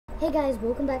Hey guys,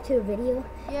 welcome back to a video.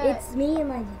 Yeah. It's me and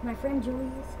my friend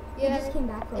Julius. Yeah. We just came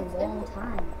back for a long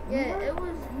time. It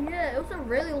was a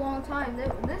really long time. This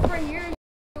right here is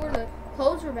where the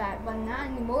clothes were back, but not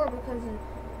anymore because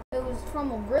it was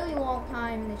from a really long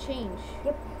time and it changed.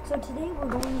 Yep. So today we're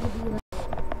going to be like...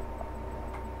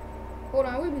 Hold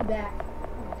on, we'll be back.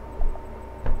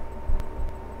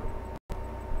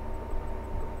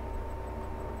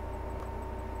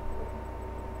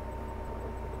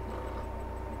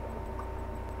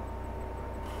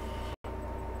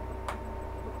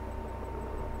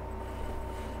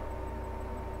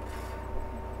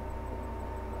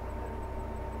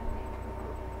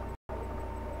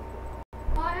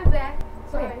 I'm back.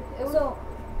 Sorry. Okay,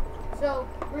 So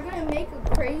we're gonna make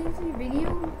a crazy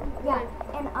video. Yeah,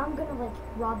 and I'm gonna like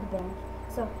rob the bank.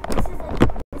 So this is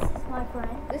my friend.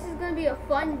 This is gonna be a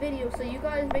fun video. So you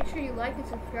guys make sure you like and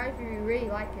subscribe if you really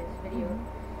like this video,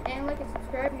 and like and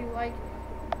subscribe if you like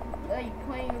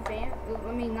playing with Van.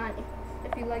 I mean, not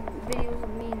if you like videos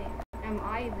of me and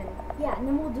Ivan. Yeah, and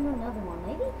then we'll do another one.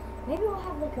 Maybe we'll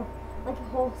have like a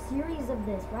whole series of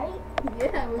this, right?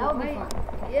 Yeah, we that would might. be fun.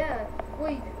 Okay. Yeah.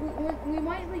 Wait, we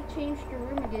might like change the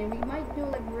room again. We might do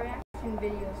like reaction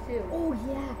videos too. Oh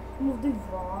yeah, and we'll do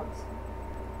vlogs.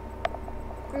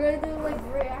 We're gonna do like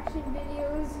reaction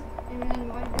videos, and then we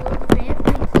might do like fan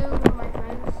too with my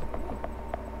friends.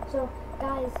 So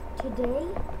guys, today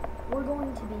we're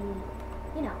going to be,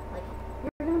 like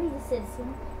we're gonna be the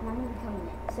citizen, and I'm gonna be coming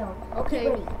in. So Okay.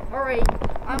 get ready. All right.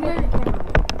 I'm Get gonna. the camera.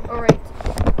 All right.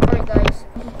 All right, guys.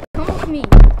 Come with me.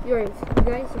 You ready? You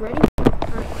guys ready? All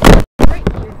right. Right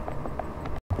here.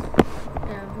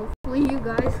 And hopefully you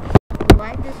guys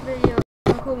like this video.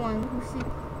 Come on. You see?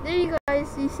 There you guys.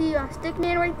 You see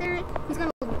Stickman right there? He's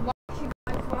gonna watch you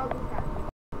guys while we practice.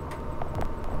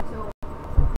 So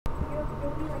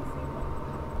you'll be like sleeping.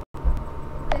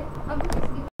 Okay. I'm gonna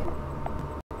sleep.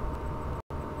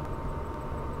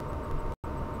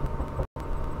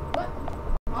 What?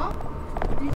 Huh?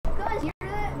 Did you guys hear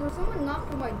that? There was someone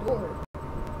knocked on my door.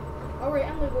 Alright,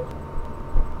 I'm gonna go.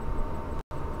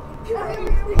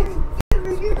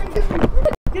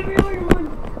 Give me all your money.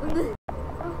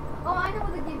 Oh, I know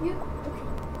what to give you.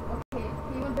 Okay.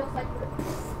 You want Bill's like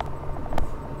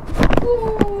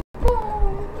boom,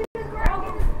 boom. Give me the ground.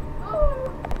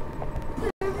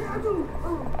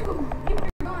 Give me give me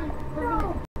your gun. No.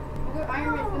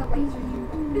 Iron Man's gonna laser you.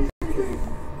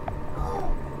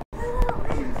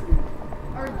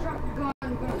 Or drop the gun.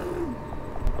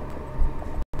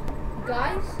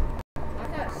 Guys, I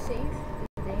got saved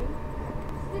today.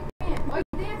 Stickman, why are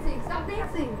you dancing? Stop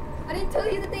dancing! I didn't tell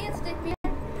you to dance, Stickman.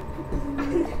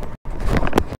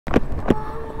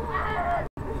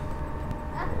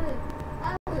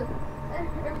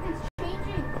 Everything's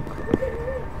changing.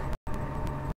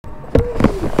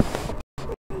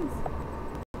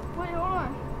 Wait, hold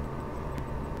on.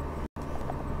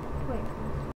 Wait.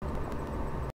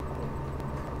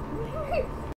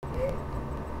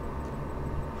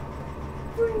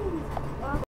 Freeze!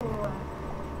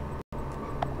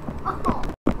 Oh!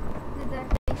 Did that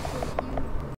face so cute?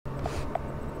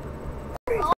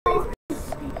 Oh!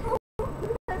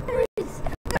 Freeze!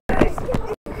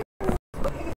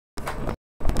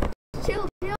 Chill,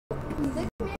 chill!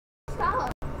 Stickman,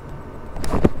 stop!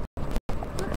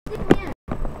 Look, Stickman!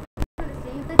 I'm gonna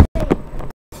save the day.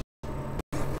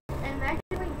 And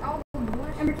actually, all the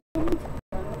bullets and pretending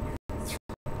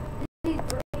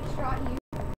to shot you.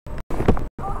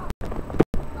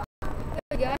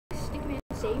 Hey guys, Stickman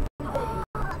saved the day.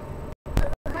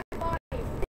 High five!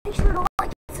 Make sure to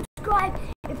like and subscribe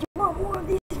if you want more of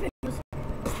these videos.